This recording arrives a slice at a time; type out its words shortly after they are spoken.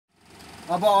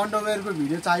अब अन्डरवेयरको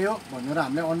भिडियो चाहियो भनेर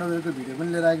हामीले अन्डरवेयरको भिडियो पनि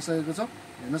लिएर आइसकेको छौँ।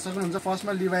 हेर्न सक्नुहुन्छ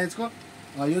फर्स्टमा लिभाइजको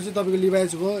यो चाहिँ तपाईँको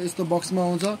लिभाइजको यस्तो बक्समा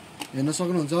आउँछ। हेर्न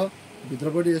सक्नुहुन्छ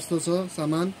भित्रपट्टि यस्तो छ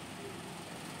सामान,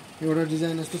 एउटा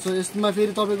डिजाइन यस्तो छ। यसमा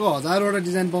फेरि तपाईँको हजारवटा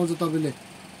डिजाइन पाउँछ, तपाईँले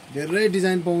धेरै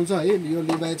डिजाइन पाउँछ है। यो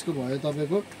लिभाइजको भयो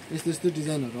तपाईँको यस्तो यस्तो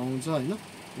डिजाइनहरू आउँछ होइन,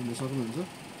 हेर्न सक्नुहुन्छ।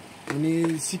 अनि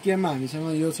सिकेमा हामीसँग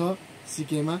यो छ,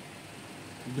 सिकेमा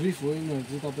ब्रिफ हो, यिनीहरू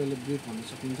चाहिँ तपाईँले ब्रिफ भन्न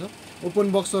सकिन्छ। ओपन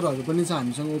बक्सरहरू पनि छ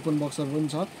हामीसँग, ओपन बक्सर पनि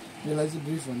छ, यसलाई चाहिँ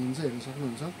ब्रिफ भनिन्छ, हेर्न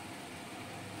सक्नुहुन्छ।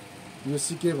 यो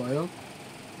सिके भयो,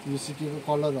 यो सिकेको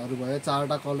कलरहरू भयो,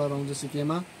 4वटा कलर आउँछ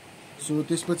सिकेमा। सो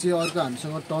त्यसपछि अर्को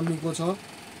हामीसँग टमीको छ,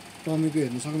 टमीको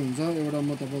हेर्न सक्नुहुन्छ। एउटा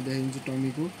म तपाईँलाई देखाइदिन्छु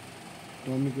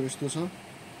टमीको यस्तो छ,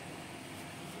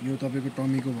 यो तपाईँको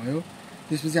टमीको भयो।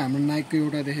 त्यसपछि हाम्रो नाइकको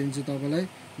एउटा देखाइदिन्छु तपाईँलाई,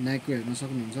 नाइकको हेर्न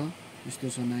सक्नुहुन्छ यस्तो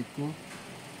छ नाइकको।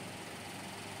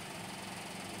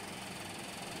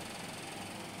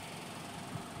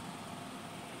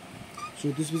 सो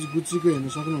त्यसपछि गुच्चीको हेर्न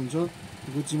सक्नुहुन्छ,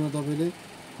 गुच्चीमा तपाईँले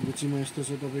गुच्चीमा यस्तो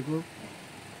छ तपाईँको।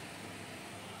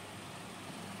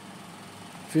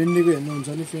 फेन्डीको हेर्नुहुन्छ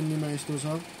नि, फेन्डीमा यस्तो छ,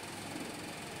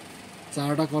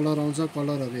 4वटा कलर आउँछ,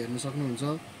 कलरहरू हेर्न सक्नुहुन्छ।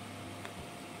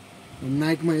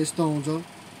 नाइकमा यस्तो आउँछ,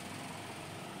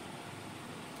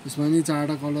 यसमा नि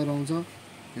 4वटा कलर आउँछ,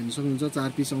 हेर्न सक्नुहुन्छ। 4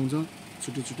 पिस आउँछ,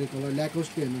 छुट्टै छुट्टै कलर।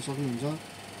 ल्याकोस्टको हेर्न सक्नुहुन्छ,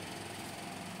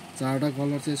 4वटा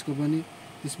कलर छ यसको पनि।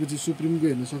 त्यसपछि सुप्रिमको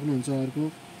हेर्न सक्नुहुन्छ अर्को,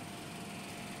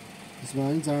 यसमा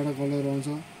पनि 4वटा कलर आउँछ।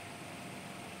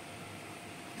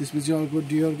 त्यसपछि अर्को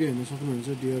डियरको हेर्न सक्नुहुन्छ,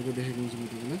 डियरको देखेको हुन्छ म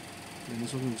तपाईँलाई, हेर्न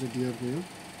सक्नुहुन्छ डियरको यो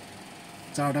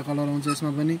 4वटा कलर आउँछ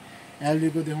यसमा पनि।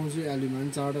 एलडीको देखाउँछु, एलडीमा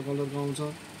पनि 4वटा कलरको आउँछ।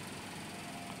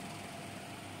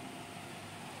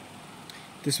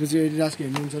 त्यसपछि एडिडासको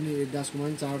हेर्नुहुन्छ नि, एडिडासकोमा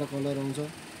पनि 4वटा कलर आउँछ।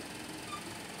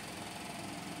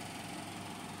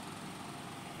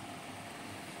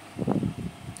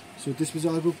 सो त्यसपछि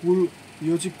अर्को कुल,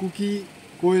 यो चाहिँ कुकी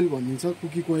कोइल भनिन्छ,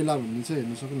 कुकी कोइला भनिन्छ,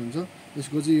 हेर्न सक्नुहुन्छ।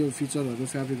 यसको चाहिँ यो फिचरहरू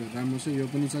फ्याब्रिकहरू राम्रो छ। यो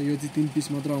पनि छ, यो चाहिँ 3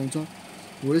 पिस मात्र आउँछ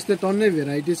हो। यस्तै टन्नै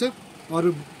भेराइटी छ।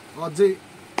 अरू अझै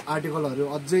आर्टिकलहरू,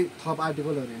 अझै थप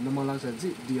आर्टिकलहरू हेर्न मन लाग्छ भने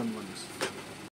चाहिँ डिएम गर्नुहोस्।